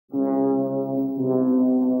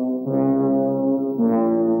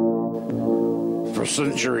For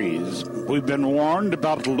centuries, we've been warned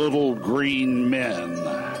about little green men.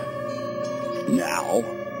 Now,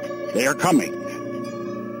 they are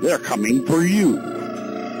coming. They're coming for you.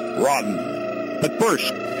 Run. But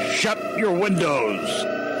first, shut your windows.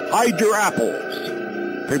 Hide your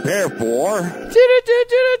apples. Prepare for...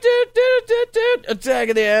 Attack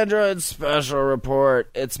of the Androids special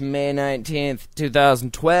report. It's May 19th,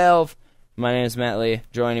 2012. My name is Matt Lee.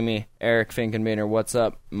 Joining me, Eric Finkenbeiner. What's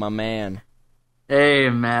up, my man? Hey,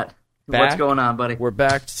 Matt. What's going on, buddy? We're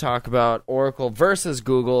back to talk about Oracle versus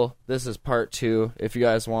Google. This is part 2. If you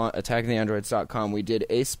guys want, attackingtheandroids.com. We did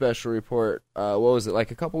a special report, what was it,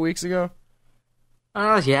 like a couple weeks ago?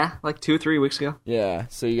 Yeah, like 2-3 weeks ago. Yeah,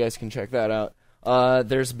 so you guys can check that out.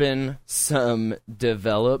 There's been some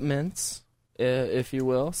developments, if you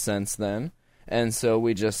will, since then. And so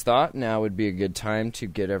we just thought now would be a good time to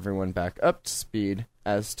get everyone back up to speed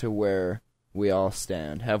as to where we all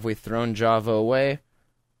stand. Have we thrown Java away?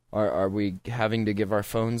 Are we having to give our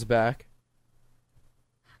phones back?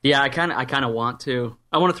 Yeah, I kind of want to.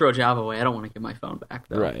 I want to throw Java away. I don't want to give my phone back,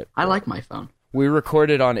 though. Right. I like my phone. We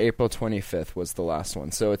recorded on April 25th was the last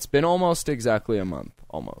one, so it's been almost exactly a month,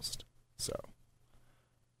 almost. So,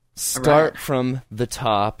 start from the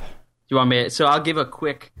top. Do you want me? So I'll give a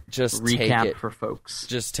quick just recap for folks.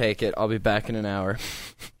 Just take it. I'll be back in an hour.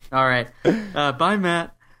 All right. Bye,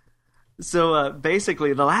 Matt. So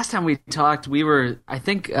basically, the last time we talked, we were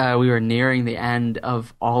nearing the end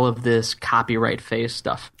of all of this copyright phase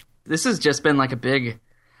stuff. This has just been like this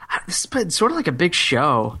has been sort of like a big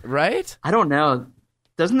show. Right? I don't know.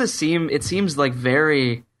 Doesn't this it seems like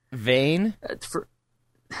very... Vain?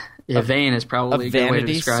 Vain is probably a good way to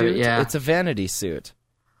describe suit? it, yeah. It's a vanity suit.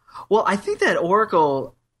 Well, I think that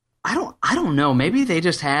Oracle... I don't know. Maybe they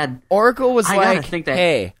just had... Oracle was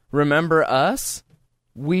hey, remember us?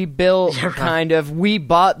 We built we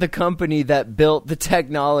bought the company that built the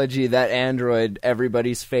technology that Android,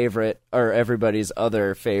 everybody's favorite, or everybody's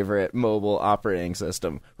other favorite mobile operating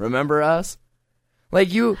system. Remember us?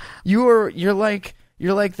 Like you're like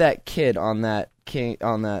that kid on that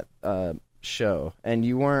show, and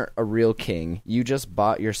you weren't a real king. You just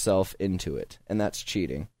bought yourself into it, and that's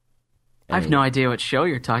cheating. I have no idea what show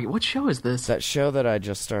you're talking. What show is this? That show that I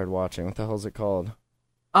just started watching. What the hell is it called?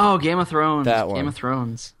 Oh, Game of Thrones. That one. Game of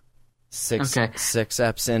Thrones. Six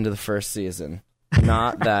eps into the first season.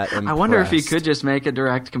 Not that impressed. I wonder if you could just make a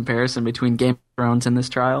direct comparison between Game of Thrones and this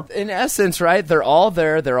trial. In essence, right? They're all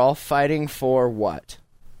there. They're all fighting for what?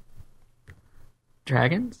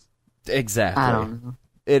 Dragons? Exactly. I don't know.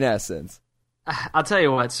 In essence. I'll tell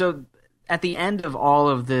you what. So at the end of all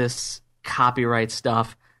of this copyright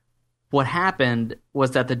stuff, what happened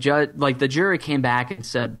was that the jury came back and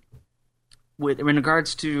said, in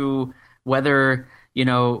regards to whether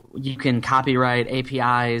you can copyright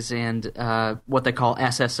APIs and what they call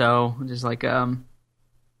SSO, which is like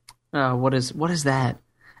what is that?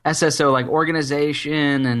 SSO, like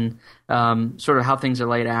organization and sort of how things are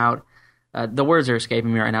laid out. The words are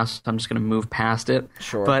escaping me right now, so I'm just going to move past it.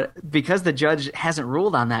 Sure. But because the judge hasn't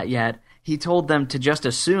ruled on that yet, he told them to just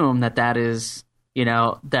assume that is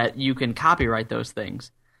that you can copyright those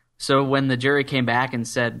things. So when the jury came back and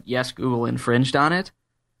said, yes, Google infringed on it,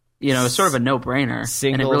 it's sort of a no-brainer,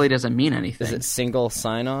 and it really doesn't mean anything. Is it single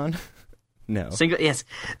sign-on? No. Yes,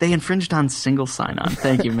 they infringed on single sign-on.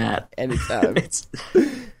 Thank you, Matt. Anytime. That's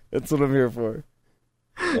what I'm here for.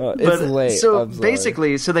 It's late. So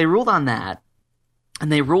basically, they ruled on that,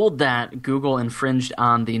 and they ruled that Google infringed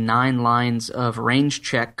on the 9 lines of range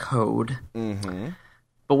check code. Mm-hmm.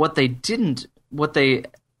 But what they didn't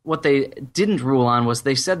rule on was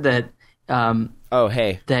they said that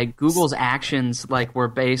that Google's actions were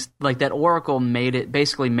based that Oracle made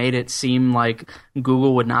it seem like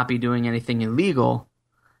Google would not be doing anything illegal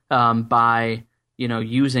by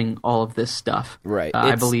using all of this stuff. Right.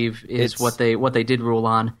 I believe is what they did rule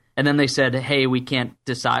on. And then they said, hey, we can't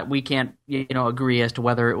agree as to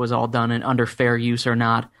whether it was all done under fair use or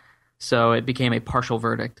not. So it became a partial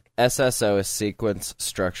verdict. SSO is sequence,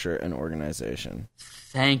 structure, and organization.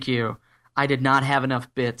 Thank you. I did not have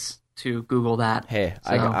enough bits to Google that. Hey,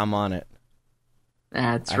 so. I'm on it.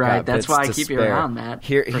 That's right. That's why I keep you around, Matt.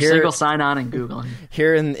 For single sign-on and Googling.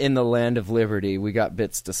 Here in the land of liberty, we got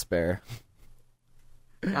bits to spare.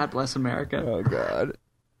 God bless America. Oh, God.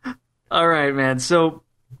 All right, man. So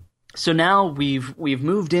now we've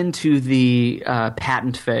moved into the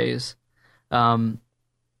patent phase.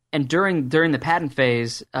 And during the patent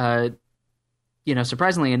phase,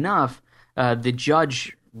 surprisingly enough, the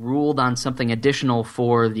judge ruled on something additional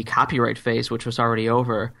for the copyright phase, which was already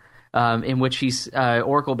over, in which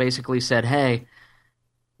Oracle basically said, hey,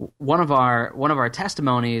 one of our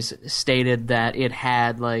testimonies stated that it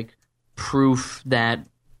had like proof that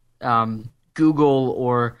Google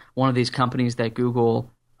or one of these companies that Google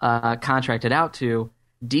contracted out to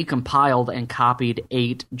decompiled and copied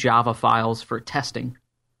 8 Java files for testing.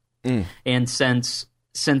 And since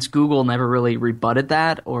Google never really rebutted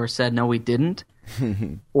that or said no, we didn't,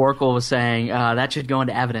 Oracle was saying that should go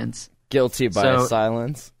into evidence. Guilty by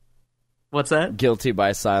silence. What's that? Guilty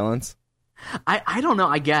by silence. I don't know.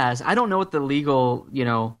 I guess I don't know what the legal, I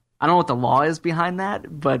don't know what the law is behind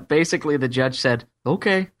that. But basically, the judge said,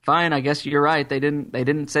 "Okay, fine. I guess you're right. They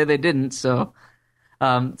didn't say they didn't." So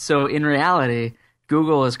in reality,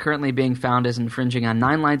 Google is currently being found as infringing on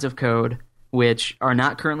 9 lines of code, which are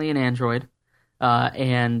not currently in Android,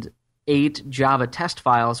 and 8 Java test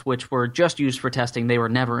files, which were just used for testing. They were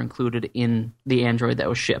never included in the Android that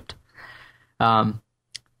was shipped.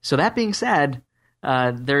 So that being said,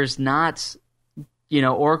 there's not,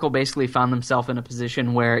 Oracle basically found themselves in a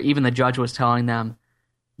position where even the judge was telling them,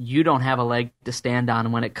 you don't have a leg to stand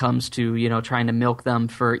on when it comes to, trying to milk them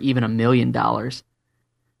for even $1 million.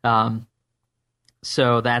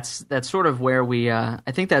 So that's sort of where we, I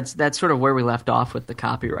think that's sort of where we left off with the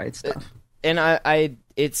copyright stuff. And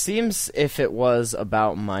it seems if it was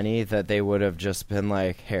about money that they would have just been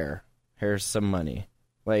like, here's some money.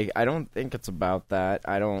 Like, I don't think it's about that.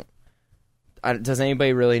 Does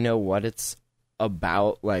anybody really know what it's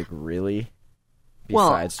about, like, really?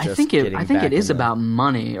 Besides I think it is about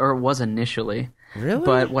money, or it was initially. Really?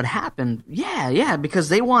 But what happened? Yeah,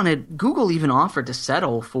 because Google even offered to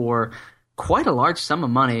settle for quite a large sum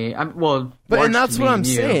of money. And that's what I'm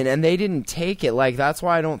saying, and they didn't take it. Like, that's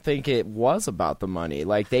why I don't think it was about the money.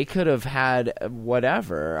 Like, they could have had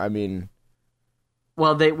whatever. I mean,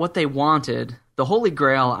 well, what they wanted, the Holy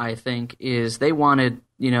Grail, I think, is they wanted,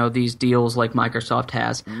 these deals like Microsoft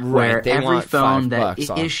has, where every phone that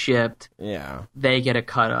is shipped, they get a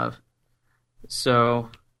cut of. So,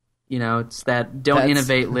 it's that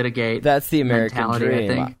innovate, litigate. That's the American mentality,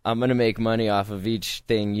 dream. I think. I'm going to make money off of each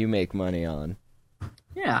thing you make money on.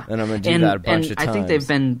 Yeah. And I'm going to do that a bunch of times. I think they've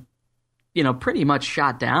been, pretty much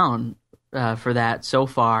shot down for that so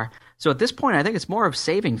far. So at this point, I think it's more of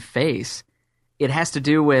saving face. It has to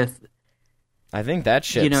do with... I think that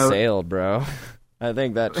ship sailed, bro. I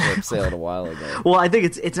think that ship sailed a while ago. Well, I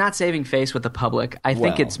think it's not saving face with the public. I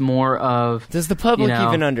think it's more of... Does the public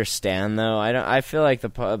even understand, though? I feel like the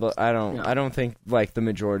public... I don't think like the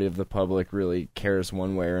majority of the public really cares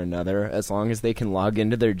one way or another. As long as they can log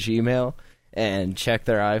into their Gmail and check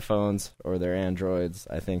their iPhones or their Androids,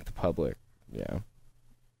 I think the public,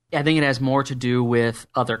 I think it has more to do with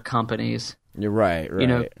other companies. You're right.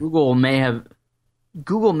 Google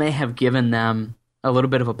may have given them a little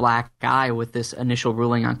bit of a black eye with this initial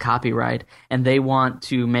ruling on copyright, and they want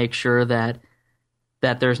to make sure that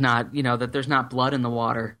there's not, that there's not blood in the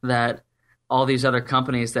water, that all these other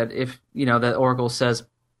companies that if, that Oracle says,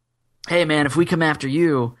 hey man, if we come after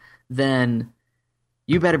you, then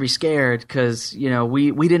you better be scared because,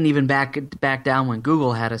 we didn't even back down when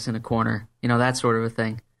Google had us in a corner, that sort of a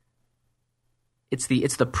thing. It's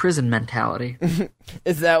the prison mentality.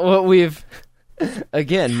 Is that what we've...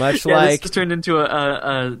 Again, much like... this turned into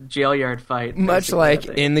a jail yard fight. Much like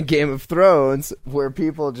in the Game of Thrones, where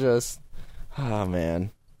people just... Oh, man.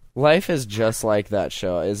 Life is just like that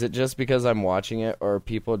show. Is it just because I'm watching it, or are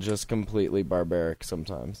people just completely barbaric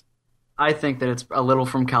sometimes? I think that it's a little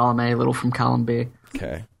from column A, a little from column B.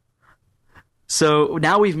 Okay. So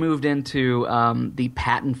now we've moved into the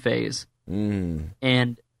patent phase.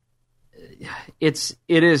 And it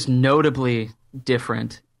is notably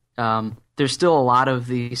different. There's still a lot of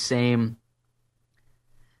the same,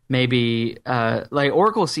 maybe, like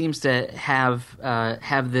Oracle seems to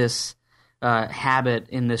have this habit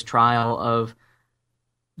in this trial of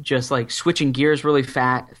just like switching gears really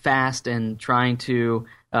fast and trying to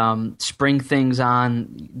spring things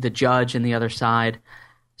on the judge and the other side.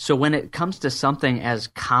 So when it comes to something as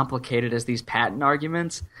complicated as these patent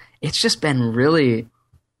arguments, it's been really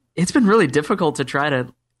difficult to try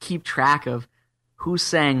to keep track of who's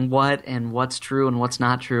saying what and what's true and what's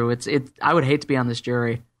not true. I would hate to be on this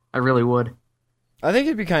jury. I really would. I think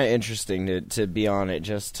it'd be kind of interesting to be on it,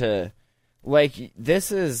 just to, like,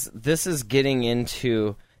 this is getting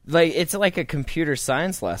into, like, it's like a computer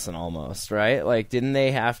science lesson almost, right? Like, didn't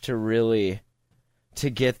they have to really,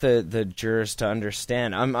 to get the jurors to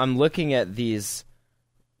understand? I'm looking at these,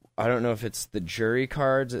 I don't know if it's the jury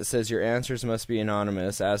cards. It says your answers must be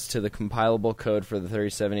anonymous. As to the compilable code for the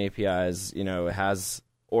 37 APIs, has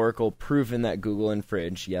Oracle proven that Google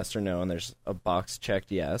infringed? Yes or no? And there's a box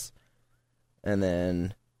checked yes. And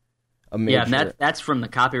then a major... Yeah, and that's from the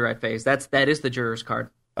copyright phase. That is the juror's card.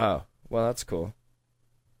 Oh, well, that's cool.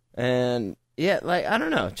 And yeah, like, I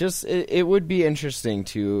don't know, just it would be interesting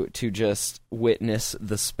to just witness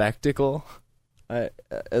the spectacle.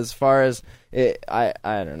 As far as it, I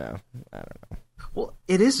don't know. Well,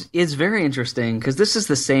 it's very interesting because this is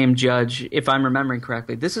the same judge, if I'm remembering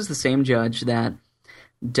correctly. This is the same judge that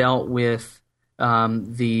dealt with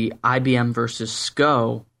the IBM versus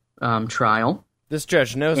SCO trial. This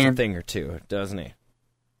judge knows a thing or two, doesn't he?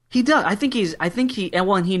 He does. I think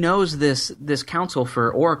he knows this counsel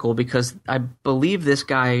for Oracle because I believe this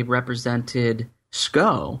guy represented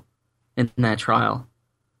SCO in that trial.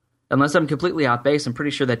 Unless I'm completely off base, I'm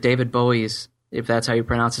pretty sure that David Bowie's, if that's how you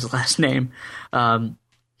pronounce his last name,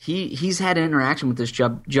 he's had an interaction with this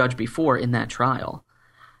judge before in that trial.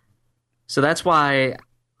 So that's why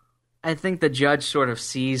I think the judge sort of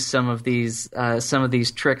sees some of these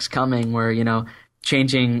tricks coming, where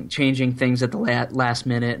changing things at the last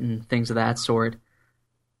minute and things of that sort.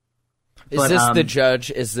 Is this the judge?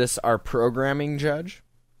 Is this our programming judge?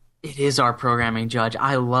 It is our programming judge.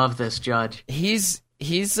 I love this judge. He's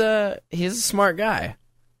a smart guy.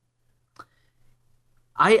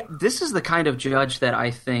 This is the kind of judge that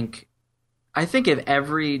I think if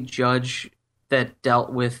every judge that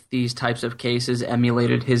dealt with these types of cases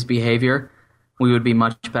emulated his behavior, we would be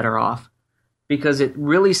much better off. Because it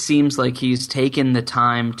really seems like he's taken the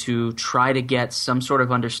time to try to get some sort of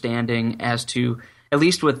understanding as to at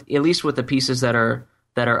least with the pieces that are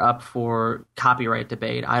up for copyright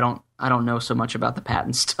debate. I don't know so much about the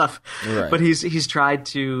patent stuff, right. But he's tried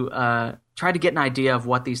to get an idea of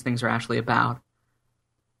what these things are actually about.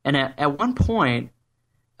 And at one point,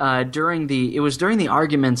 during the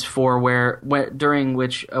arguments during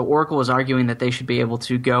which Oracle was arguing that they should be able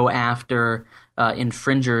to go after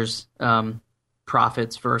infringers'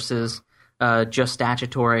 profits versus just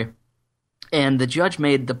statutory, and the judge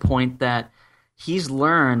made the point that he's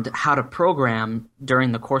learned how to program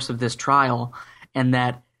during the course of this trial, and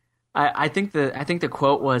that I think the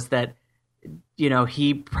quote was that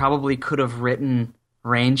he probably could have written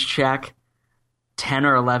range check 10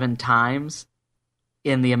 or 11 times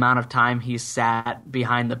in the amount of time he sat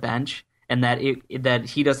behind the bench, and that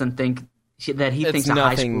he doesn't think that he thinks a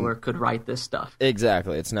high schooler could write this stuff.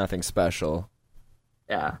 Exactly, it's nothing special.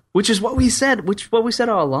 Yeah, which is what we said.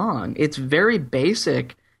 All along. It's very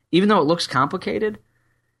basic, even though it looks complicated.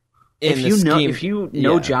 If you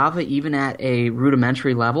know Java, even at a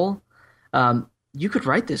rudimentary level, you could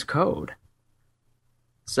write this code.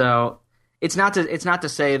 So it's not to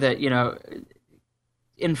say that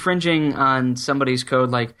infringing on somebody's code,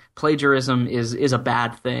 like plagiarism, is a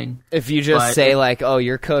bad thing. If you just say oh,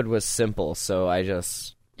 your code was simple, so I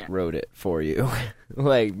just wrote it for you,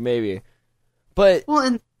 like maybe. But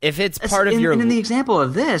if it's part of your... in the example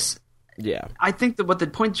of this, yeah, I think that what the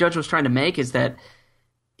point the judge was trying to make is that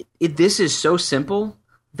this is so simple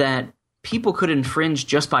that people could infringe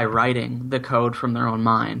just by writing the code from their own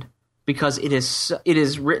mind, because it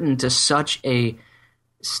is written to such a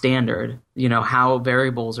standard, how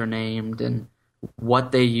variables are named and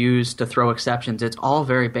what they use to throw exceptions. It's all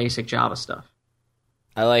very basic Java stuff.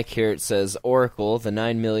 I like here it says, Oracle, the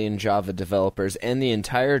 9 million Java developers, and the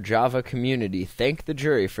entire Java community thank the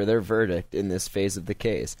jury for their verdict in this phase of the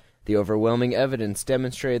case. The overwhelming evidence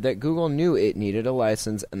demonstrated that Google knew it needed a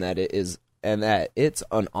license and that its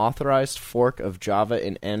unauthorized fork of Java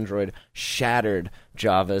in Android shattered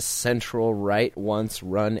Java's central write once,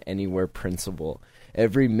 run anywhere principle.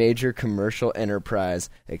 Every major commercial enterprise,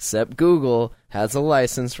 except Google, has a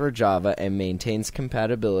license for Java and maintains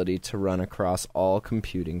compatibility to run across all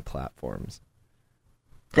computing platforms.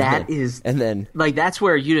 That's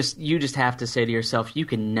where you just have to say to yourself, you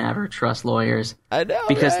can never trust lawyers. I know,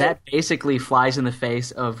 because right? That basically flies in the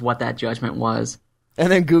face of what that judgment was. And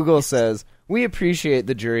then Google says, we appreciate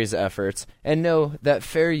the jury's efforts and know that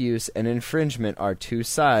fair use and infringement are two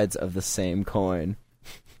sides of the same coin.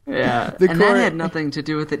 Yeah, that had nothing to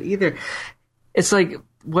do with it either. It's like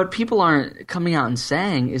what people aren't coming out and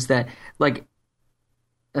saying is that,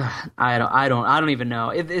 I don't even know.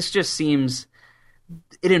 It just seems,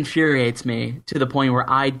 it infuriates me to the point where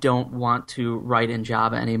I don't want to write in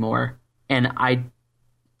Java anymore. And I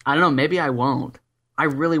don't know, maybe I won't. I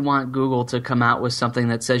really want Google to come out with something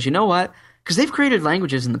that says, you know what? Because they've created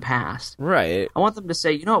languages in the past. Right. I want them to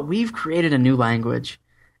say, you know what? We've created a new language,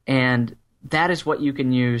 and that is what you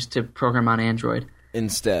can use to program on Android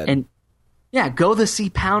instead. And go the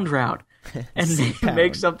C# route and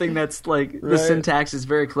make something that's the syntax is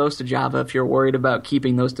very close to Java if you're worried about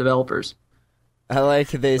keeping those developers. I like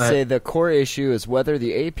they say the core issue is whether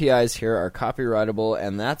the APIs here are copyrightable,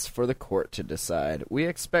 and that's for the court to decide. We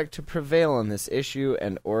expect to prevail on this issue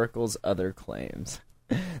and Oracle's other claims.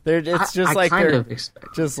 It's just I like kind they're of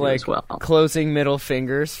expect just to like as well. closing middle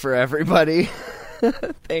fingers for everybody.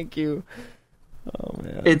 Thank you. Oh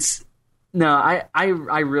man.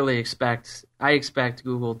 I really expect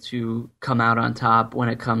Google to come out on top when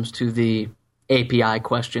it comes to the API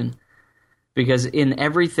question, because in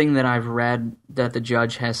everything that I've read that the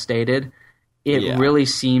judge has stated, it really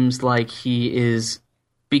seems like he is,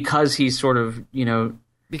 because he's sort of,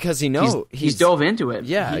 because he's dove into it.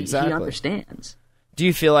 Yeah, exactly. He understands. Do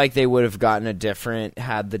you feel like they would have gotten a different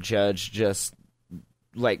had the judge just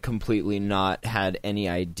like completely not had any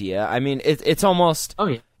idea? I mean, it's almost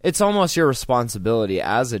it's almost your responsibility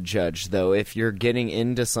as a judge, though. If you're getting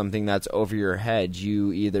into something that's over your head,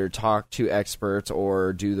 you either talk to experts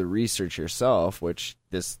or do the research yourself, which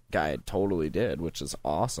this guy totally did, which is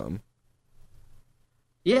awesome.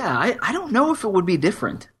 Yeah, I don't know if it would be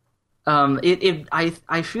different.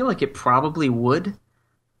 I feel like it probably would,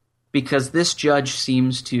 because this judge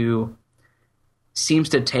seems to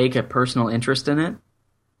take a personal interest in it.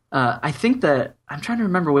 I think that I'm trying to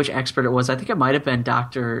remember which expert it was. I think it might have been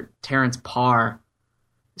Dr. Terrence Parr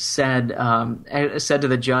said to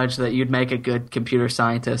the judge that you'd make a good computer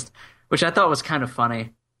scientist, which I thought was kind of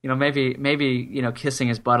funny. Maybe kissing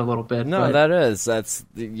his butt a little bit. No, that's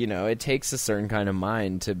it takes a certain kind of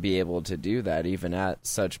mind to be able to do that, even at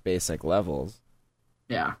such basic levels.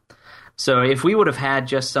 Yeah. So if we would have had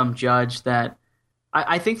just some judge that,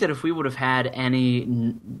 I think that if we would have had any,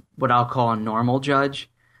 what I'll call a normal judge,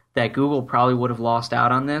 that Google probably would have lost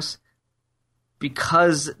out on this,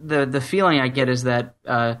 because the feeling I get is that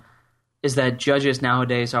judges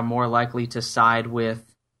nowadays are more likely to side with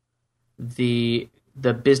the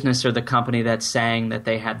business or the company that's saying that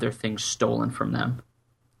they had their things stolen from them.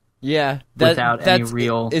 Yeah, without any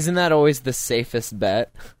real. Isn't that always the safest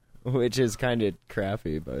bet? Which is kind of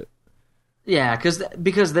crappy, but yeah,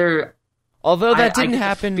 because they're. Although that I didn't get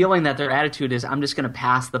happen, the feeling that their attitude is, I'm just going to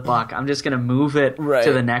pass the buck. I'm just going to move it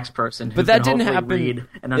to the next person who that can didn't hopefully happen. read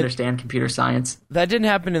and understand computer science. That didn't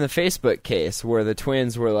happen in the Facebook case where the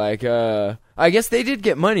twins were like, I guess they did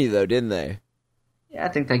get money though, didn't they? Yeah, I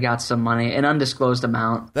think they got some money, an undisclosed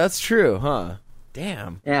amount. That's true, huh?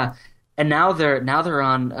 Damn. Yeah, and now they're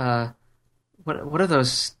on what are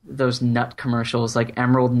those nut commercials, like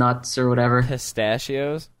Emerald Nuts or whatever?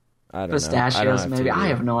 Pistachios? I don't know. Pistachios, maybe. I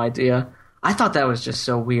have no idea. I thought that was just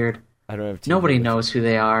so weird. I don't have. Nobody knows who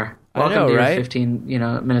they are. Welcome to your 15,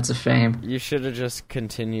 minutes of fame. You should have just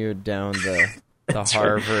continued down the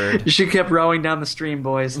Harvard. Right. You should have kept rowing down the stream,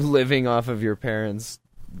 boys. Living off of your parents'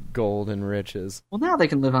 gold and riches. Well, now they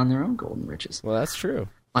can live on their own gold and riches. Well, that's true.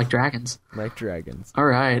 Like dragons. All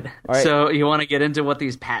right. So you want to get into what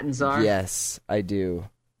these patents are? Yes, I do.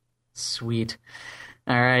 Sweet.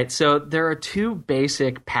 All right. So there are two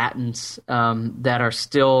basic patents that are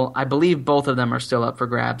still, I believe both of them are still up for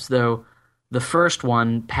grabs, though the first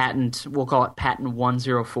one, we'll call it Patent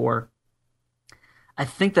 104. I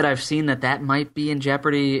think that I've seen that might be in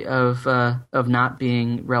jeopardy of not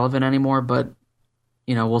being relevant anymore, but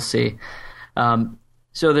we'll see.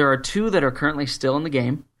 So there are two that are currently still in the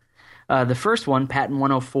game. The first one, Patent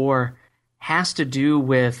 104, has to do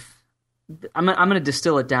with. I'm going to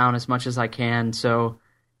distill it down as much as I can. So,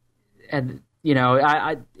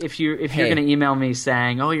 if you're going to email me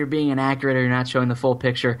saying, "Oh, you're being inaccurate or you're not showing the full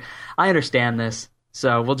picture," I understand this.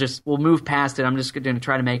 So we'll move past it. I'm just going to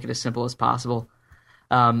try to make it as simple as possible.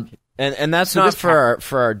 And that's not for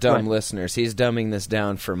our dumb listeners. He's dumbing this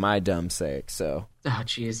down for my dumb sake. So. Oh,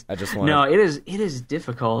 jeez. I just want. No, it is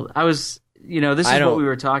difficult. I was. This is what we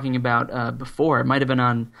were talking about before. It might have been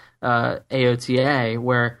on AOTA,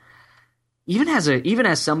 where even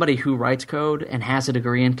as somebody who writes code and has a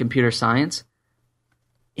degree in computer science,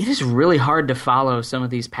 it is really hard to follow some of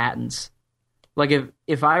these patents. Like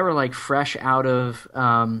if I were like fresh out of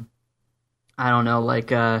I don't know,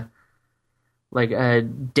 like a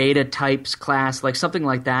data types class, like something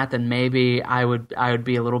like that, then maybe I would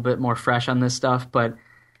be a little bit more fresh on this stuff. But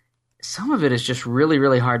some of it is just really,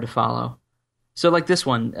 really hard to follow. So like this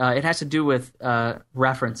one, it has to do with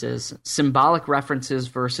references, symbolic references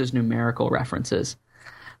versus numerical references.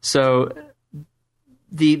 So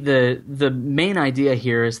the main idea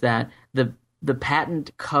here is that the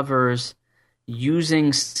patent covers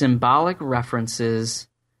using symbolic references.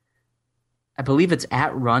 I believe it's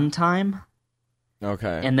at runtime.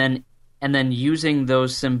 Okay. And then using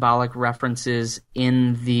those symbolic references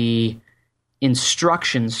in the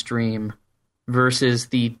instruction stream versus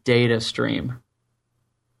the data stream.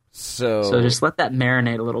 So just let that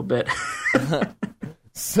marinate a little bit.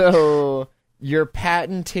 So you're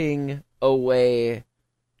patenting a way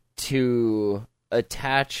to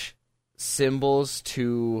attach symbols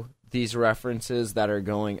to these references that are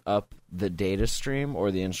going up the data stream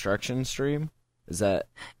or the instruction stream? Is that?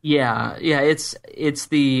 Yeah. It's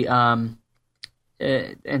the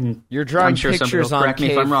and you're drawing I'm sure pictures somebody will correct on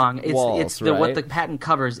me if I'm cave wrong. walls, right? What the patent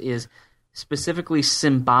covers is specifically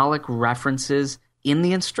symbolic references in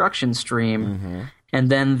the instruction stream, and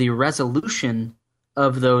then the resolution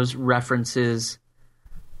of those references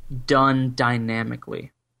done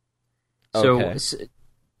dynamically. Okay. So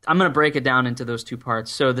I'm going to break it down into those two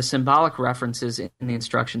parts. So the symbolic references in the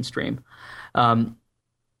instruction stream.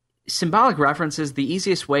 Symbolic references, the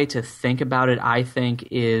easiest way to think about it, I think,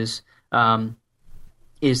 is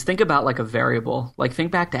think about like a variable. Like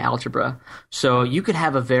think back to algebra. So you could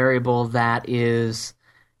have a variable that is,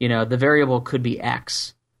 the variable could be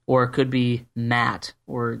x, or it could be mat,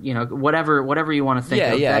 or whatever you want to think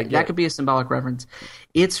of. That could be a symbolic reference.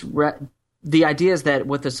 The idea is that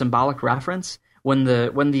with a symbolic reference, when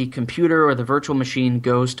the computer or the virtual machine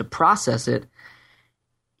goes to process it,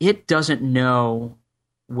 it doesn't know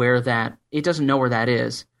where that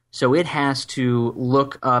is. So it has to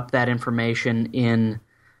look up that information in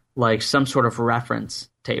like some sort of reference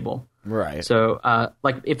table. Right. So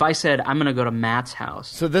like if I said I'm going to go to Matt's house.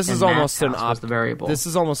 So this is almost the variable. This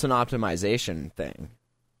is almost an optimization thing.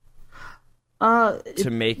 To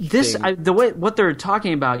make this the way what they're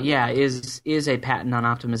talking about, is a patent on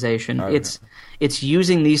optimization. Okay. It's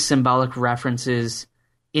using these symbolic references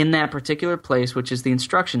in that particular place, which is the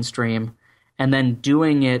instruction stream, and then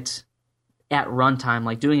doing it at runtime,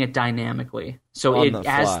 like doing it dynamically. So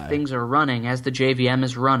as things are running, as the JVM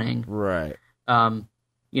is running, right? Well,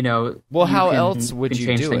 how else would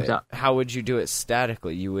you do it? How would you do it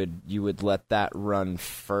statically? You would let that run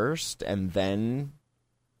first and then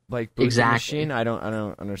like boot the machine? I don't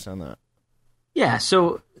understand that. Yeah,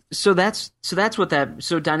 so that's what that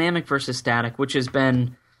so dynamic versus static, which has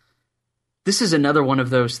been this is another one of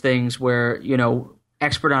those things where,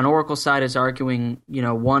 expert on Oracle side is arguing,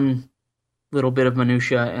 one little bit of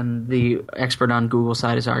minutia, and the expert on Google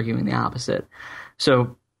side is arguing the opposite.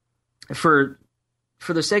 So for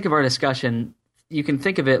the sake of our discussion, you can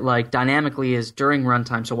think of it like dynamically is during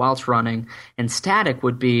runtime, so while it's running, and static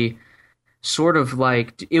would be sort of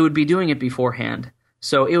like it would be doing it beforehand.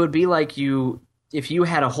 So it would be like if you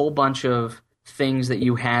had a whole bunch of things that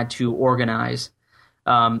you had to organize,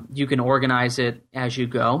 you can organize it as you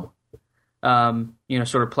go,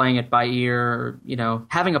 sort of playing it by ear, or,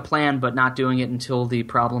 having a plan but not doing it until the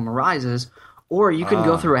problem arises. Or you can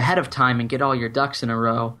go through ahead of time and get all your ducks in a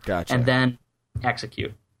row. Gotcha. And then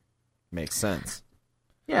execute. Makes sense.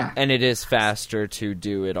 Yeah. And it is faster to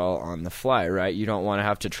do it all on the fly, right? You don't want to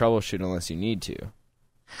have to troubleshoot unless you need to.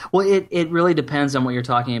 Well, it really depends on what you're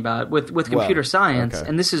talking about with computer science, okay.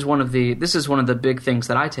 And this is one of the big things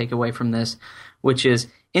that I take away from this, which is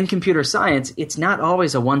in computer science, it's not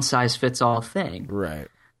always a one size fits all thing. Right.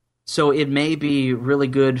 So it may be really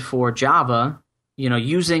good for Java,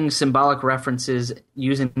 using symbolic references,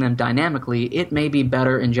 using them dynamically. It may be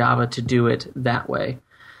better in Java to do it that way.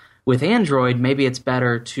 With Android, maybe it's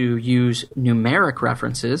better to use numeric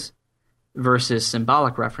references versus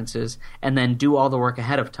symbolic references, and then do all the work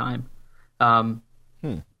ahead of time. Think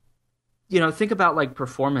about like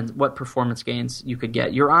what performance gains you could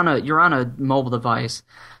get. You're on a mobile device,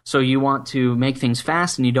 so you want to make things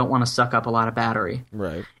fast, and you don't want to suck up a lot of battery.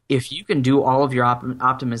 Right. If you can do all of your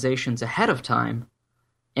optimizations ahead of time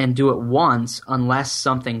and do it once, unless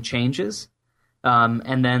something changes,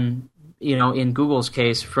 and then in Google's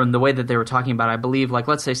case, from the way that they were talking about, I believe, like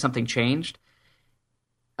let's say something changed.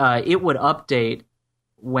 It would update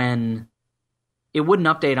when it wouldn't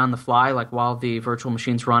update on the fly, like while the virtual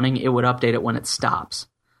machine's running. It would update it when it stops.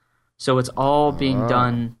 So it's all being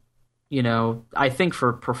done, I think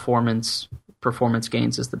for performance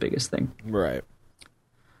gains is the biggest thing. Right.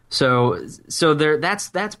 So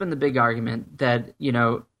that's been the big argument that,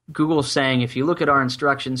 Google's saying if you look at our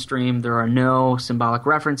instruction stream, there are no symbolic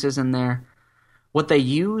references in there. What they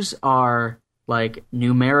use are like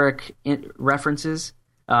numeric references.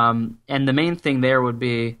 And the main thing there would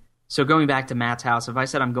be, so going back to Matt's house, if I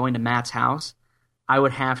said I'm going to Matt's house, I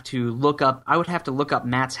would have to look up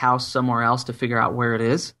Matt's house somewhere else to figure out where it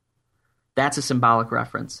is. That's a symbolic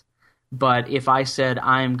reference. But if I said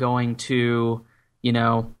I'm going to,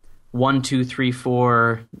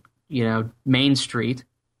 1234, Main Street,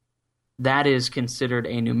 that is considered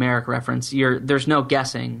a numeric reference. There's no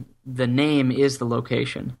guessing. The name is the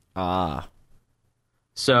location.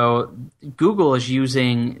 So Google is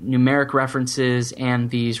using numeric references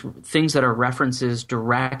and these things that are references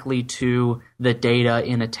directly to the data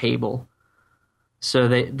in a table. So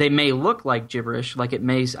they may look like gibberish, like it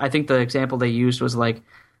may. I think the example they used was like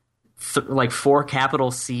like 4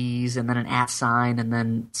 capital C's and then an @ sign and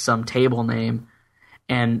then some table name.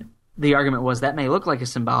 And the argument was that may look like a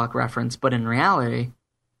symbolic reference, but in reality,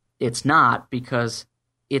 it's not, because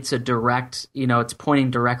it's a direct, it's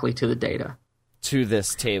pointing directly to the data. To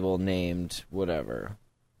this table named whatever.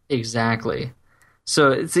 Exactly.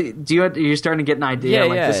 So you're starting to get an idea?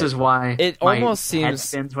 Yeah. This is why it my almost head seems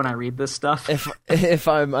spins when I read this stuff. If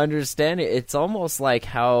I'm understanding, it's almost like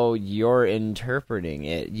how you're interpreting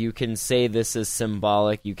it. You can say this is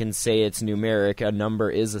symbolic. You can say it's numeric. A number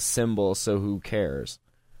is a symbol, so who cares?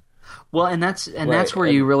 Well, and that's where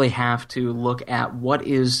you really have to look at what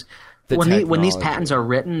is when these patents are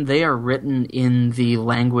written. They are written in the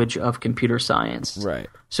language of computer science, right?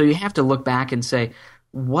 So you have to look back and say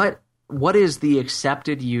what is the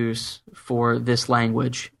accepted use for this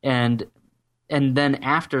language, and then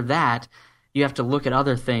after that, you have to look at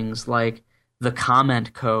other things like the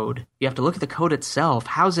comment code. You have to look at the code itself.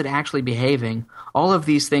 How's it actually behaving? All of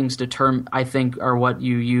these things I think are what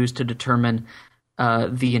you use to determine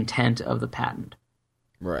the intent of the patent.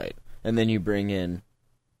 Right. And then you bring in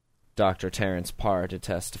Dr. Terrence Parr to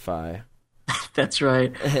testify. That's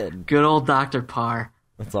right. Good old Dr. Parr.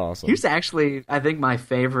 That's awesome. He was actually, I think, my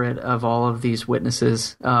favorite of all of these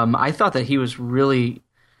witnesses. I thought that he was really...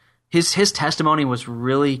 His testimony was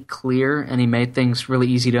really clear, and he made things really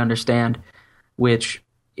easy to understand, which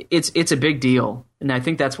it's a big deal. And I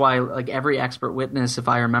think that's why every expert witness, if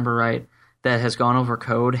I remember right, that has gone over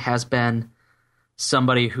code has been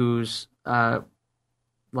somebody who's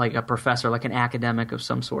like a professor, like an academic of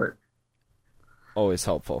some sort. Always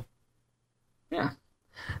helpful. Yeah.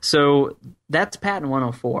 So that's patent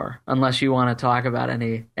 104, unless you want to talk about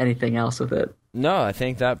anything else with it. No, I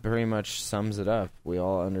think that pretty much sums it up. We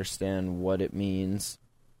all understand what it means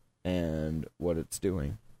and what it's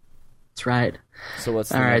doing. That's right. So what's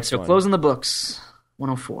the all right, next so one? closing the books,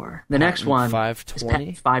 104. The next one 520? is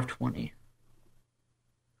patent 520.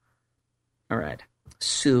 All right.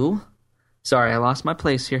 So, sorry, I lost my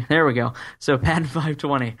place here. There we go. So patent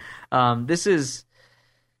 520. This is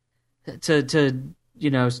to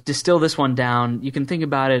distill this one down. You can think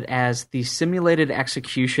about it as the simulated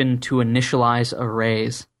execution to initialize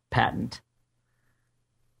arrays patent.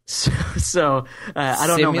 So I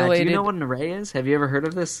don't know, Matt. Do you know what an array is? Have you ever heard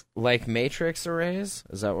of this? Like matrix arrays?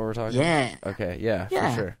 Is that what we're talking Yeah. about? Okay, yeah,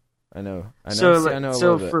 for sure. I know a So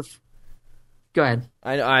little bit. Go ahead.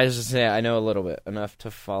 I was just saying, I know a little bit, enough to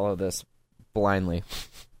follow this blindly.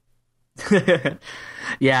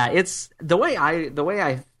 Yeah, it's the way I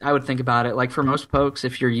would think about it. Like for most folks,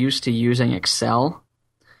 if you're used to using Excel,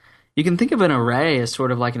 you can think of an array as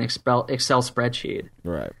sort of like an Excel spreadsheet.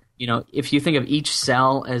 Right. If you think of each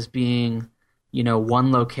cell as being,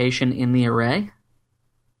 one location in the array,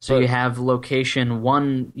 so you have location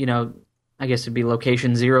 1, I guess it'd be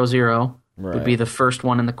location 00 would be the first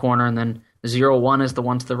one in the corner, and then 01 is the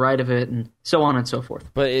one to the right of it, and so on and so forth.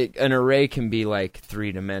 But an array can be like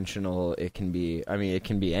 3-dimensional. It can be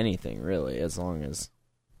anything really, as long as.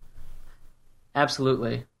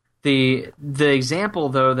 Absolutely. The example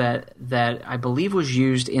though that I believe was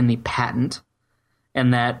used in the patent,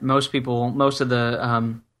 and that most of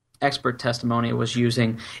the expert testimony was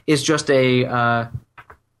using, is just a.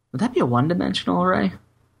 Would that be a 1-dimensional array?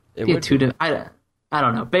 It would be. I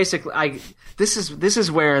don't know. Basically, this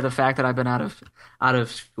is where the fact that I've been out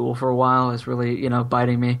of school for a while is really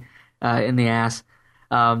biting me in the ass.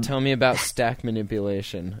 Tell me about stack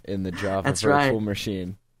manipulation in the Java virtual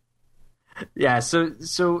machine. Yeah,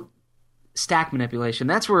 so stack manipulation.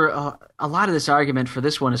 That's where a lot of this argument for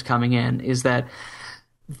this one is coming in. Is that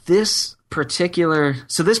this particular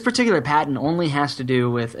patent only has to do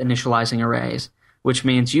with initializing arrays, which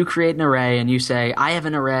means you create an array and you say, I have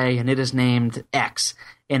an array and it is named X.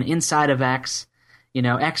 And inside of X,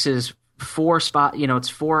 X is 4 it's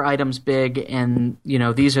 4 items big, and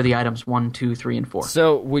these are the items 1, 2, 3, and 4.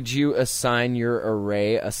 So would you assign your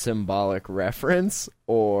array a symbolic reference,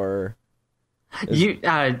 or I think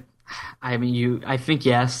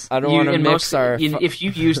yes. I don't want to mix if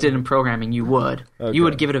you used it in programming, you would. Okay. You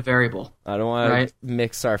would give it a variable. I don't want to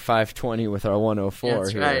mix our 520 with our 104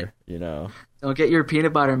 That's here. Right. Don't get your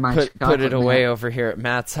peanut butter in my chocolate. Put it away over here at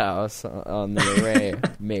Matt's house on the array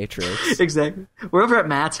matrix. Exactly. We're over at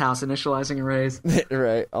Matt's house initializing arrays.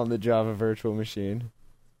 Right, on the Java virtual machine.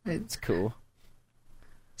 It's cool.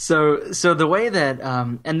 So the way that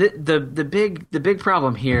and the big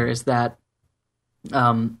problem here is that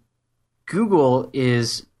Google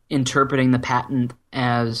is interpreting the patent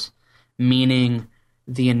as meaning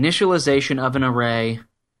the initialization of an array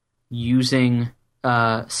using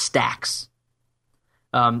stacks.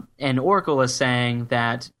 And Oracle is saying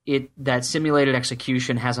that that simulated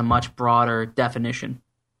execution has a much broader definition.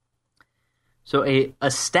 So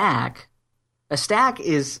a stack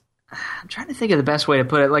is, I'm trying to think of the best way to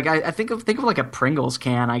put it. Like I think of like a Pringles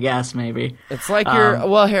can, I guess, maybe. It's like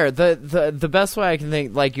the best way I can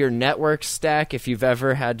think, like your network stack. If you've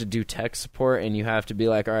ever had to do tech support and you have to be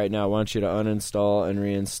like, all right, now I want you to uninstall and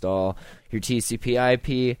reinstall your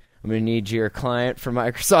TCP/IP. I'm going to need your client for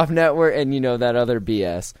Microsoft Network and that other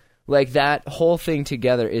BS. Like that whole thing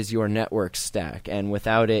together is your network stack, and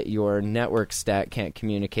without it, your network stack can't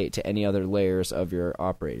communicate to any other layers of your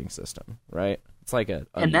operating system, right? It's like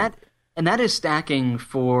and that is stacking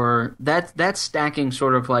for that's stacking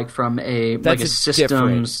sort of like from a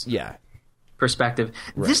systems perspective.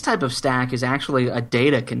 Right. This type of stack is actually a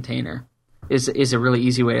data container. Is a really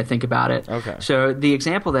easy way to think about it. Okay. So the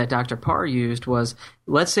example that Dr. Parr used was,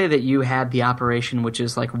 let's say that you had the operation which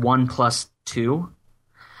is like 1 plus 2.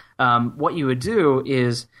 What you would do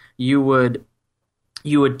is you would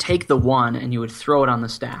take the 1 and you would throw it on the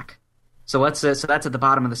stack. So that's at the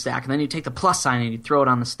bottom of the stack, and then you take the plus sign and you throw it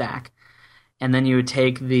on the stack, and then you would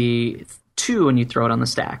take the 2 and you throw it on the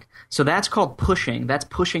stack. So that's called pushing. That's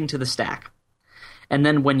pushing to the stack. And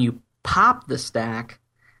then when you pop the stack,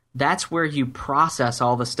 that's where you process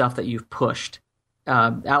all the stuff that you've pushed,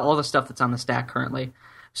 all the stuff that's on the stack currently.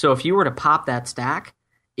 So if you were to pop that stack,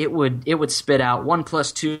 it would spit out 1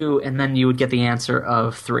 plus 2, and then you would get the answer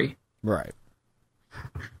of 3. Right.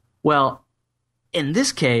 Well, in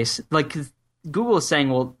this case, like Google is saying,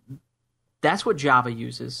 well, that's what Java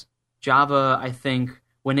uses. Java, I think,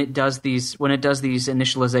 when it does these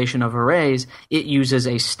initialization of arrays, it uses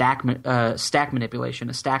a stack manipulation,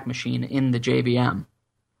 a stack machine in the JVM.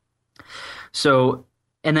 So,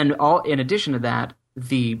 and then in addition to that,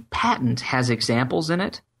 the patent has examples in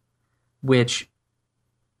it, which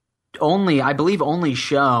I believe only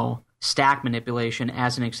show stack manipulation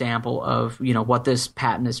as an example of what this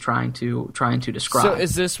patent is trying to describe. So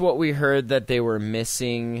is this what we heard, that they were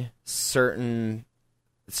missing certain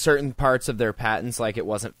parts of their patents, like it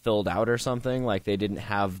wasn't filled out or something, like they didn't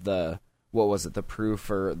have the proof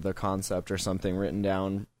or the concept or something written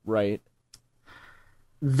down right?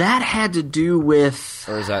 That had to do with,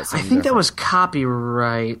 or is that something I think different? That was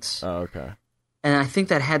copyright. Oh, okay. And I think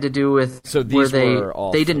that had to do with where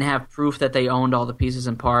they didn't have proof that they owned all the pieces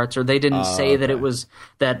and parts, or they didn't say that it was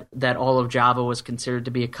that all of Java was considered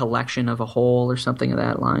to be a collection of a whole or something of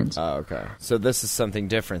that lines. Oh, okay. So this is something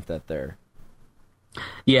different that they're.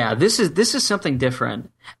 Yeah, this is something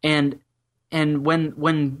different. And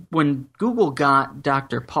when Google got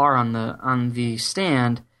Dr. Parr on the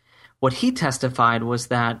stand, what he testified was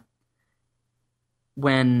that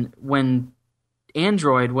when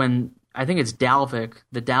Android, I think it's Dalvik,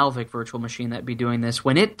 the Dalvik virtual machine that'd be doing this,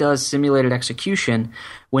 when it does simulated execution,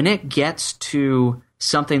 when it gets to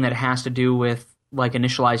something that has to do with like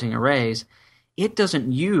initializing arrays, it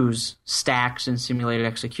doesn't use stacks in simulated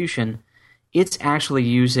execution. It's actually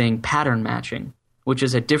using pattern matching, which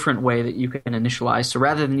is a different way that you can initialize. So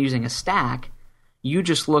rather than using a stack, you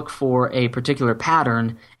just look for a particular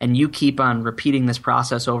pattern and you keep on repeating this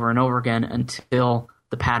process over and over again until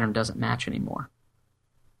the pattern doesn't match anymore.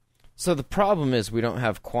 So the problem is we don't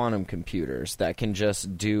have quantum computers that can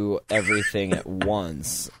just do everything at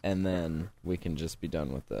once, and then we can just be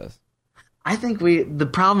done with this. I think the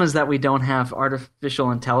problem is that we don't have artificial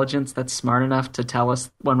intelligence that's smart enough to tell us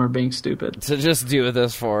when we're being stupid. To just do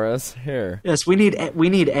this for us here. Yes, we need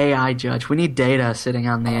AI judge. We need data sitting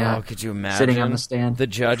on the could you imagine sitting on the stand. The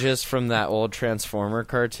judges from that old Transformer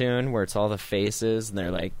cartoon where it's all the faces and they're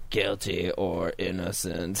like guilty or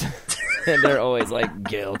innocent. And they're always like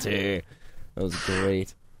guilty. That was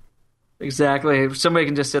great. Exactly. Somebody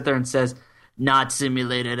can just sit there and says, not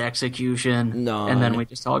simulated execution. No. And then we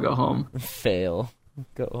just all go home. Fail.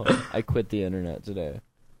 Go home. I quit the internet today.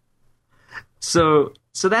 So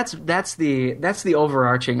that's the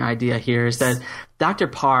overarching idea here, is that Dr.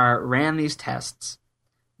 Parr ran these tests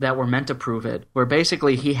that were meant to prove it, where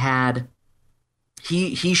basically he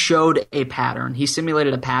showed a pattern. He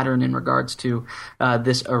simulated a pattern in regards to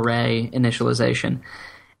this array initialization.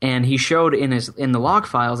 And he showed in the log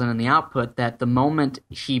files and in the output that the moment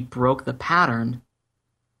he broke the pattern,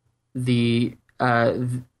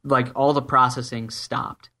 all the processing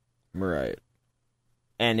stopped. Right.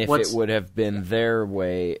 And if it would have been their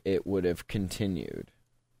way, it would have continued.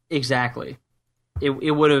 Exactly.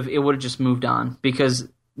 It would have just moved on, because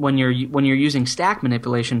when you're using stack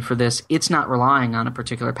manipulation for this, it's not relying on a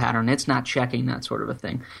particular pattern. It's not checking that sort of a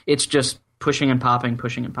thing. It's just pushing and popping,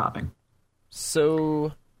 pushing and popping.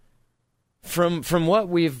 So from what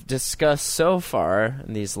we've discussed so far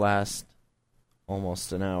in these last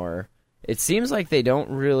almost an hour. It seems like they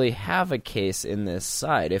don't really have a case in this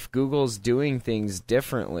side. If Google's doing things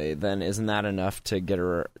differently, then isn't that enough to get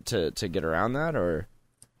around that, or?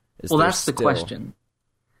 That's the question.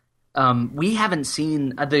 We haven't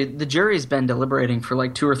seen the jury's been deliberating for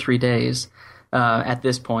like 2 or 3 days at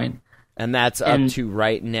this point, and that's up to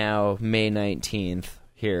right now, May 19th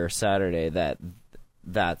here, Saturday.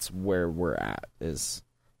 That's where we're at is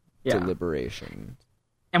deliberation,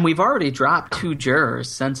 and we've already dropped 2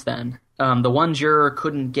 jurors since then. The one juror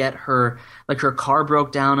couldn't get her car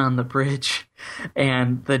broke down on the bridge,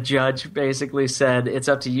 and the judge basically said, "It's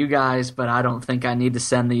up to you guys, but I don't think I need to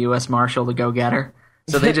send the U.S. Marshal to go get her."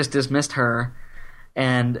 So they just dismissed her.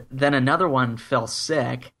 And then another one fell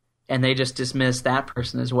sick, and they just dismissed that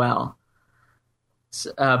person as well.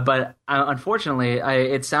 But unfortunately,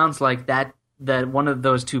 it sounds like that one of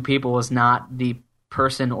those 2 people was not the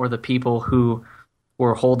person or the people who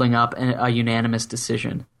were holding up a unanimous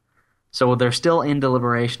decision. So they're still in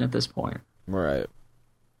deliberation at this point. Right.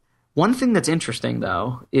 One thing that's interesting,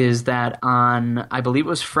 though, is that on, I believe it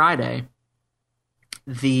was Friday,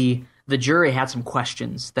 the jury had some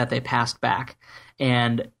questions that they passed back.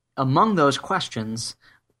 And among those questions,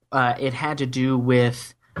 it had to do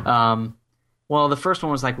with, the first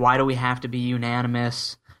one was like, why do we have to be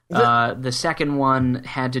unanimous? The second one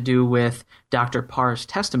had to do with Dr. Parr's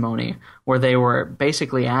testimony, where they were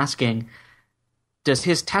basically asking, does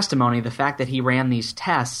his testimony, the fact that he ran these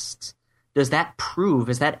tests, is that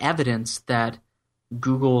evidence that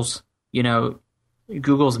Google's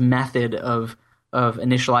method of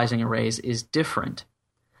initializing arrays is different?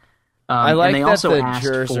 I like and they that also the asked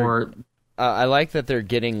jurors for. I like that they're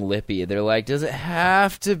getting lippy. They're like, "Does it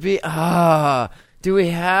have to be? Do we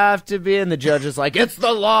have to be?" And the judge is like, "It's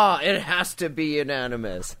the law. It has to be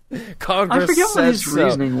unanimous." Congress. I forget what his so.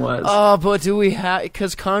 reasoning was. But do we have?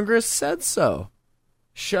 Because Congress said so.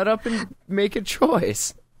 Shut up and make a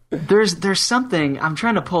choice. There's something, I'm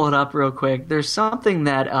trying to pull it up real quick. There's something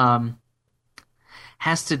that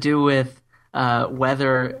has to do with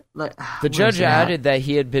whether the judge added that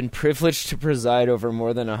he had been privileged to preside over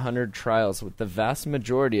more than 100 trials, with the vast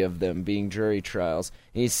majority of them being jury trials.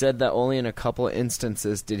 And he said that only in a couple of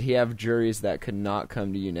instances did he have juries that could not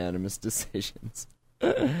come to unanimous decisions.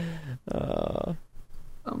 Oh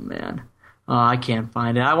man. I can't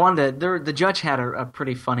find it. I wanted to. The judge had a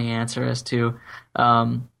pretty funny answer as to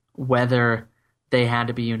whether they had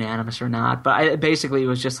to be unanimous or not. But basically, it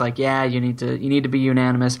was just like, yeah, you need to be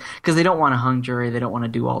unanimous because they don't want a hung jury. They don't want to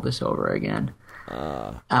do all this over again.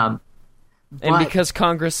 And because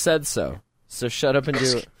Congress said so. So shut up and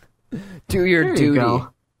do your duty. Go.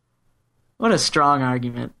 What a strong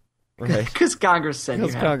argument. Right. Because Congress said you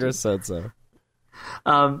have Congress said so.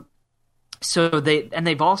 So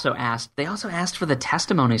they've also asked for the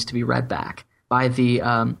testimonies to be read back by the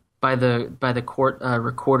court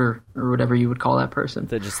recorder or whatever you would call that person.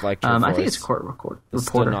 They just like your voice. I think it's court reporter.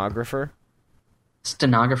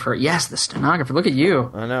 Stenographer. Yes, the stenographer. Look at you.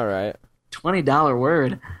 I know, right? $20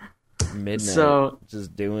 word. Midnight. So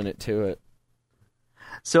just doing it to it.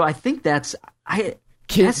 So I think that's the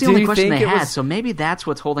only question they had. So maybe that's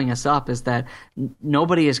what's holding us up is that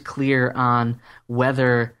nobody is clear on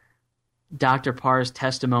whether Dr. Parr's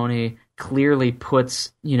testimony clearly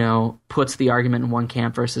puts the argument in one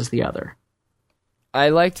camp versus the other. I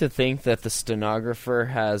like to think that the stenographer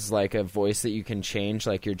has like a voice that you can change,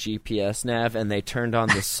 like your GPS nav, and they turned on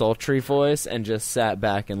the sultry voice and just sat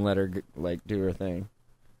back and let her like do her thing.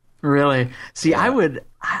 Really? See, yeah. I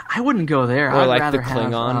wouldn't go there. Or I'd like rather the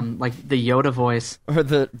Klingon, have like the Yoda voice, or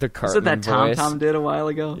the Cartman that voice. Tom did a while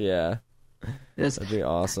ago. Yeah. Yes. That'd be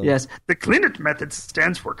awesome. Yes. The Clinit method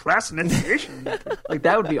stands for class initiation method. Like,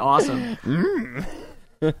 that would be awesome.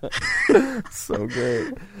 So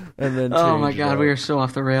great. And then oh my god, we are so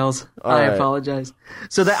off the rails. I apologize.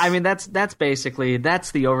 So that's basically the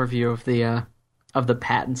overview of the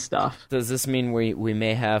patent stuff. Does this mean we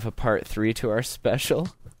may have a part 3 to our special?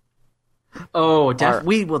 Oh,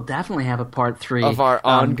 we will definitely have a part 3 of our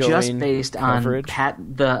ongoing just based coverage.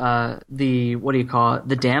 On the what do you call it?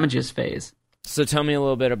 The damages phase. So tell me a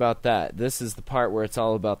little bit about that. This is the part where it's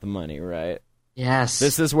all about the money, right? Yes.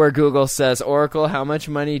 This is where Google says, Oracle, how much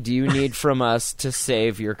money do you need from us to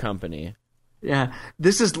save your company? Yeah.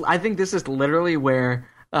 I think this is literally where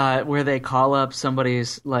they call up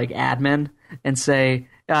somebody's like admin and say,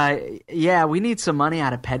 yeah, we need some money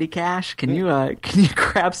out of petty cash. Can you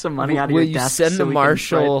grab some money out of your desk? Will you send the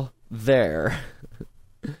marshal there?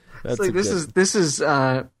 That's like this is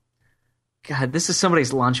God, this is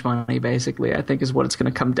somebody's lunch money, basically, I think is what it's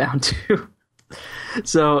going to come down to.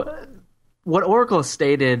 So what Oracle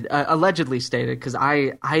stated, allegedly stated, because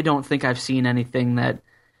I don't think I've seen anything that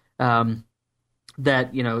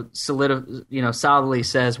solidly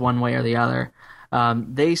says one way or the other.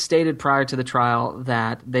 They stated prior to the trial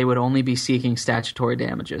that they would only be seeking statutory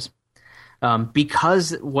damages.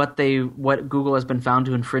 Because what Google has been found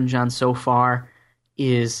to infringe on so far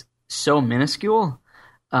is so minuscule,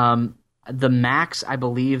 the max I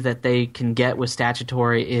believe that they can get with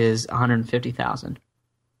statutory is $150,000.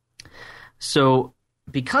 So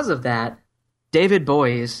because of that, David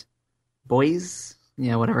Bowie. That's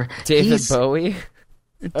his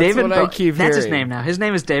name now. His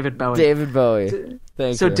name is David Bowie. David Bowie.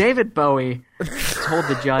 Thank you. David Bowie told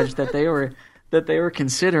the judge that they were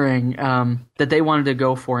considering that they wanted to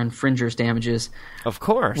go for infringers damages. Of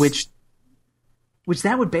course. Which what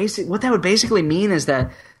that would basically mean is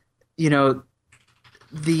that, you know,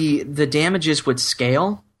 the damages would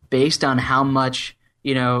scale based on how much,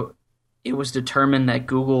 you know, it was determined that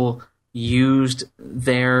Google used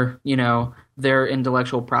their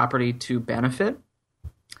intellectual property to benefit.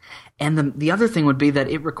 And the other thing would be that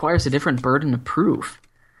it requires a different burden of proof.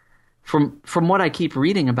 From what I keep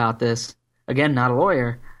reading about this, again, not a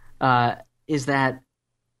lawyer, is that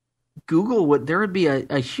there would be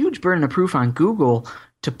a huge burden of proof on Google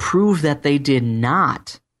to prove that they did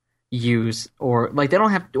not use, or like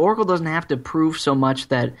Oracle doesn't have to prove so much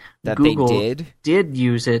that Google did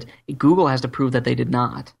use it. Google has to prove that they did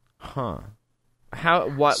not. Huh.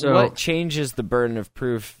 What changes the burden of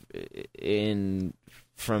proof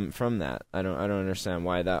from that? I don't understand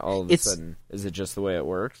why that all of a sudden, is it just the way it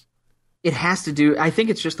works? It has to do. I think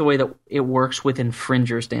it's just the way that it works with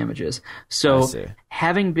infringers damages. So Google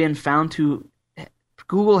having been found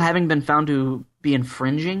to be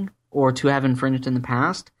infringing or to have infringed in the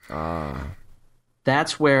past,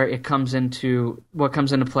 that's where it comes into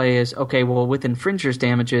play is, okay, well, with infringers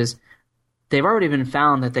damages, they've already been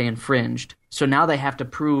found that they infringed. So now they have to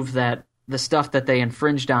prove that the stuff that they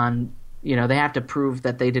infringed on, you know, they have to prove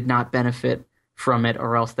that they did not benefit from it,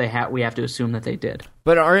 or else we have to assume that they did.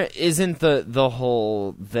 But isn't the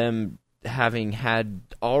whole them having had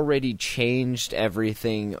already changed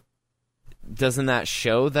everything, doesn't that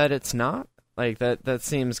show that it's not? Like that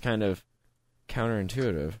seems kind of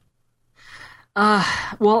counterintuitive.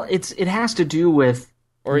 Well, it has to do with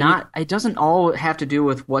it doesn't all have to do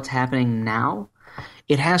with what's happening now.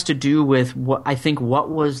 It has to do with what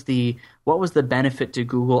was the benefit to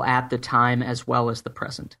Google at the time as well as the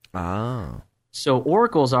present. Oh. So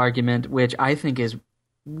Oracle's argument, which I think is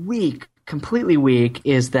weak, completely weak,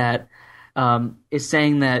 is that is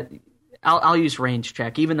saying that I'll use range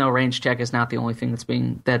check, even though range check is not the only thing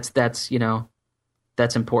that's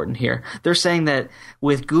important here. They're saying that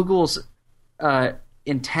with Google's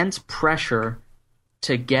intense pressure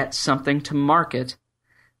to get something to market,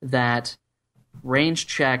 that range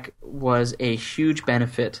check was a huge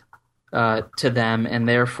benefit to them, and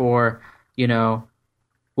therefore,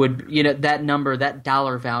 that number, that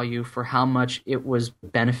dollar value for how much it was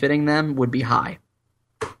benefiting them would be high.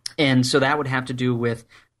 And so that would have to do with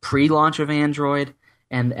pre-launch of Android,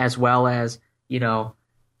 and as well as,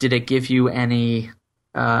 did it give you any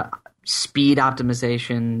speed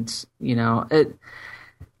optimizations?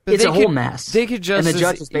 It's a whole mess. They could just, and the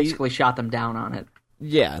judges basically shot them down on it.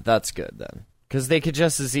 Yeah, that's good then. Because they could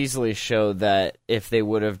just as easily show that if they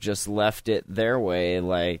would have just left it their way,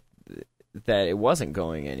 like, that it wasn't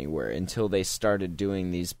going anywhere until they started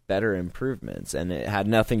doing these better improvements, and it had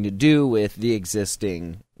nothing to do with the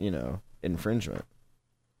existing, infringement.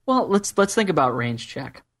 Well, let's think about range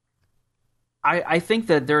check. I think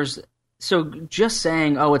that just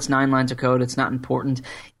saying, oh, it's 9 lines of code, it's not important,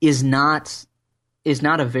 is not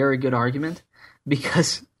a very good argument,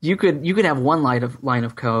 because you could have one line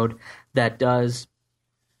of code that does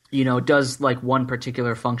like one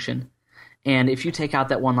particular function. And if you take out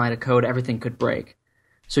that one line of code, everything could break.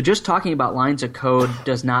 So just talking about lines of code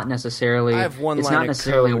does not necessarily a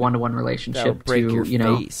one-to-one relationship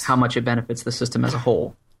to how much it benefits the system as a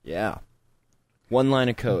whole. Yeah. One line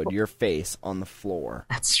of code, your face on the floor.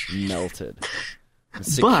 That's melted. A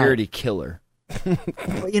security killer.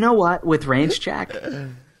 You know what? With range check,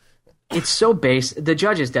 it's so basic. The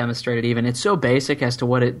judges demonstrated even. It's so basic as to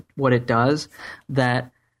what it does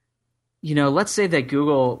that, let's say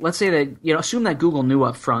that assume that Google knew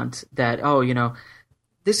up front that,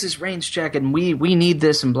 this is range check and we need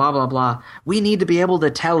this and blah, blah, blah. We need to be able to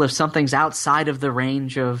tell if something's outside of the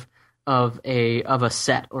range of a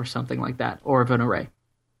set or something like that, or of an array.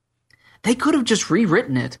 They could have just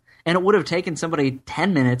rewritten it, and it would have taken somebody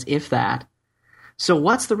 10 minutes, if that. So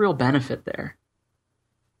what's the real benefit there?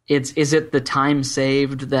 Is it the time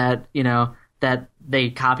saved that they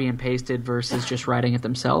copy and pasted versus just writing it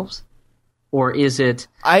themselves? Or is it,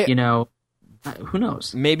 who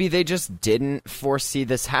knows? Maybe they just didn't foresee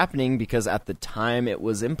this happening because at the time it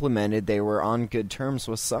was implemented, they were on good terms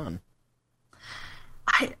with Sun.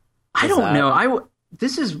 I don't know.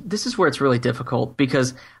 This is where it's really difficult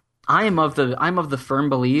because I'm of the firm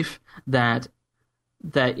belief that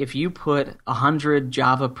if you put 100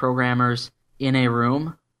 Java programmers in a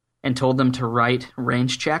room and told them to write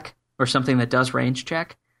range check or something that does range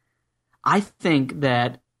check, I think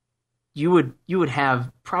that you would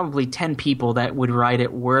have probably 10 people that would write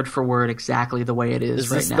it word for word exactly the way it is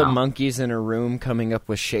right now. Is this the monkeys in a room coming up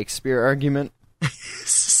with Shakespeare argument?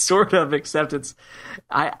 Sort of, except it's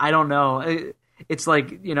I don't know. It's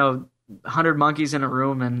like, 100 monkeys in a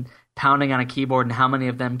room and pounding on a keyboard, and how many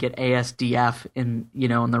of them get ASDF in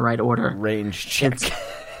the right order? Range check.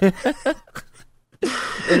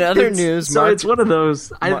 In other news, so it's one of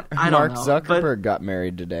those. I don't know. Mark Zuckerberg got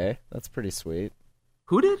married today. That's pretty sweet.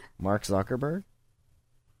 Who did? Mark Zuckerberg.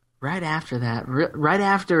 Right after that, right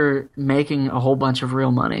after making a whole bunch of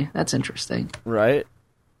real money. That's interesting. Right?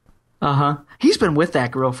 Uh-huh. He's been with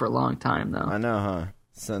that girl for a long time, though. I know, huh?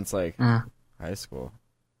 Since, high school.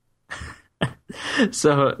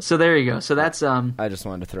 So there you go. So that's... I just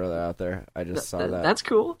wanted to throw that out there. I just saw that. That's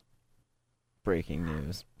cool. Breaking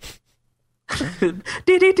news.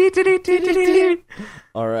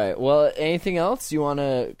 All right. Well, anything else you want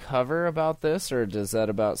to cover about this, or does that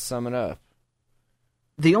about sum it up?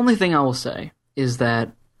 The only thing I will say is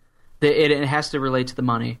that it has to relate to the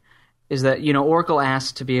money. Is that Oracle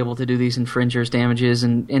asked to be able to do these infringers damages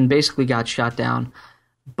and basically got shut down,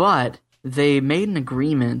 but they made an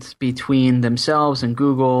agreement between themselves and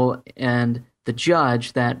Google and the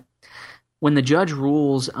judge that when the judge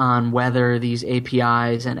rules on whether these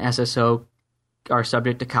APIs and SSO are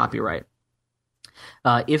subject to copyright,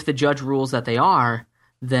 if the judge rules that they are,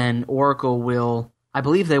 then Oracle will, I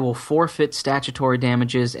believe they will forfeit statutory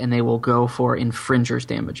damages and they will go for infringers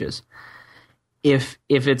damages. If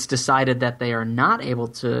it's decided that they are not able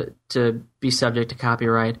to be subject to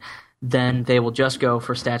copyright, then they will just go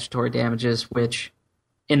for statutory damages, which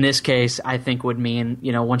in this case I think would mean,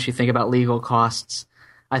 once you think about legal costs,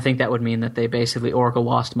 I think that would mean that they basically, Oracle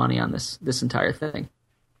lost money on this entire thing.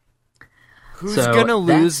 Who's going to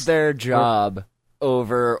lose their job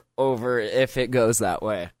over if it goes that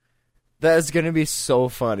way? That is going to be so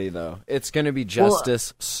funny, though. It's going to be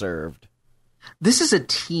justice served. This is a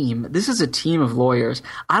team. This is a team of lawyers.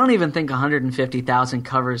 I don't even think $150,000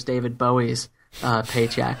 covers David Bowie's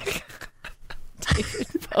paycheck.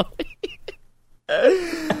 David Bowie.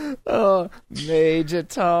 Oh, Major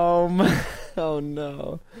Tom. Oh,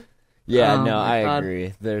 no. Yeah, I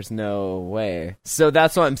agree. There's no way. So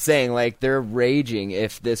that's what I'm saying. Like, they're raging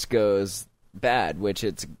if this goes bad, which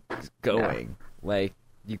it's going. Yeah. Like,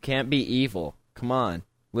 you can't be evil. Come on.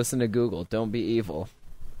 Listen to Google. Don't be evil.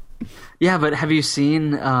 Yeah, but have you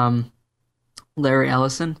seen Larry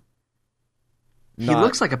Ellison? He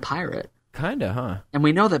looks like a pirate. Kinda, huh? And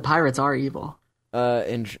we know that pirates are evil.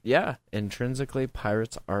 Intrinsically,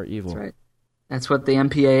 pirates are evil. That's right. That's what the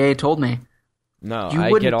MPAA told me. No, you I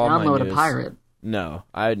get all my news. You wouldn't download a pirate. No,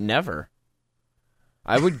 I'd never.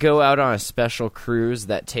 I would go out on a special cruise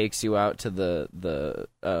that takes you out to the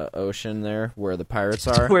ocean there where the pirates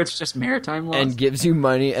are. Where it's just maritime laws. And gives you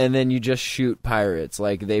money, and then you just shoot pirates.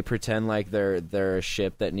 Like, they pretend like they're a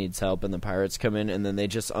ship that needs help, and the pirates come in, and then they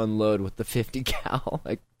just unload with the 50 cal.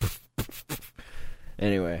 Like,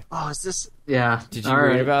 anyway. Oh, is this... Yeah. Did you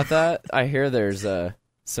read about that? I hear there's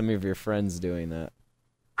some of your friends doing that.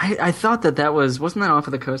 I thought that wasn't that off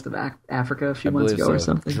of the coast of Africa a few months ago or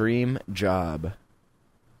something? Dream job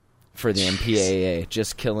for the MPAA,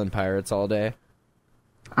 just killing pirates all day.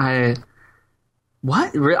 What?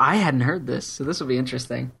 I hadn't heard this, so this will be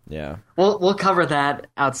interesting. Yeah. We'll cover that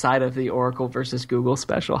outside of the Oracle versus Google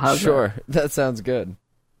special. How's that? That sounds good.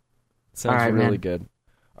 Sounds really man. good.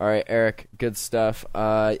 All right, Eric, good stuff.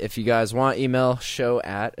 If you guys want, email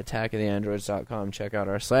show@attackoftheandroids.com. Check out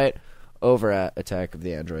our site over at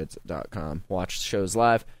attackoftheandroids.com. Watch shows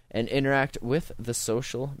live and interact with the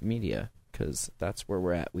social media, because that's where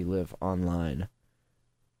we're at. We live online.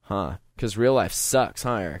 Huh. Because real life sucks,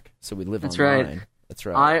 huh, Eric? So we live online. Right. That's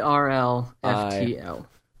right. IRL FTL.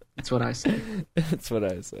 That's what I say. That's what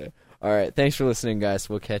I say. All right, thanks for listening, guys.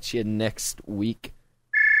 We'll catch you next week.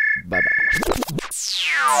 Bye-bye.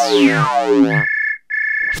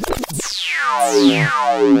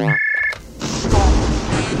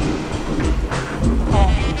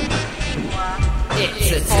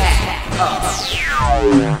 It's Attack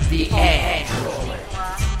of the Androids.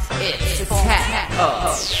 It's Attack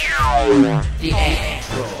of the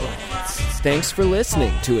Androids. Thanks for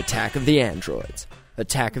listening to Attack of the Androids.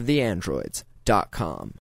 attackoftheandroids.com.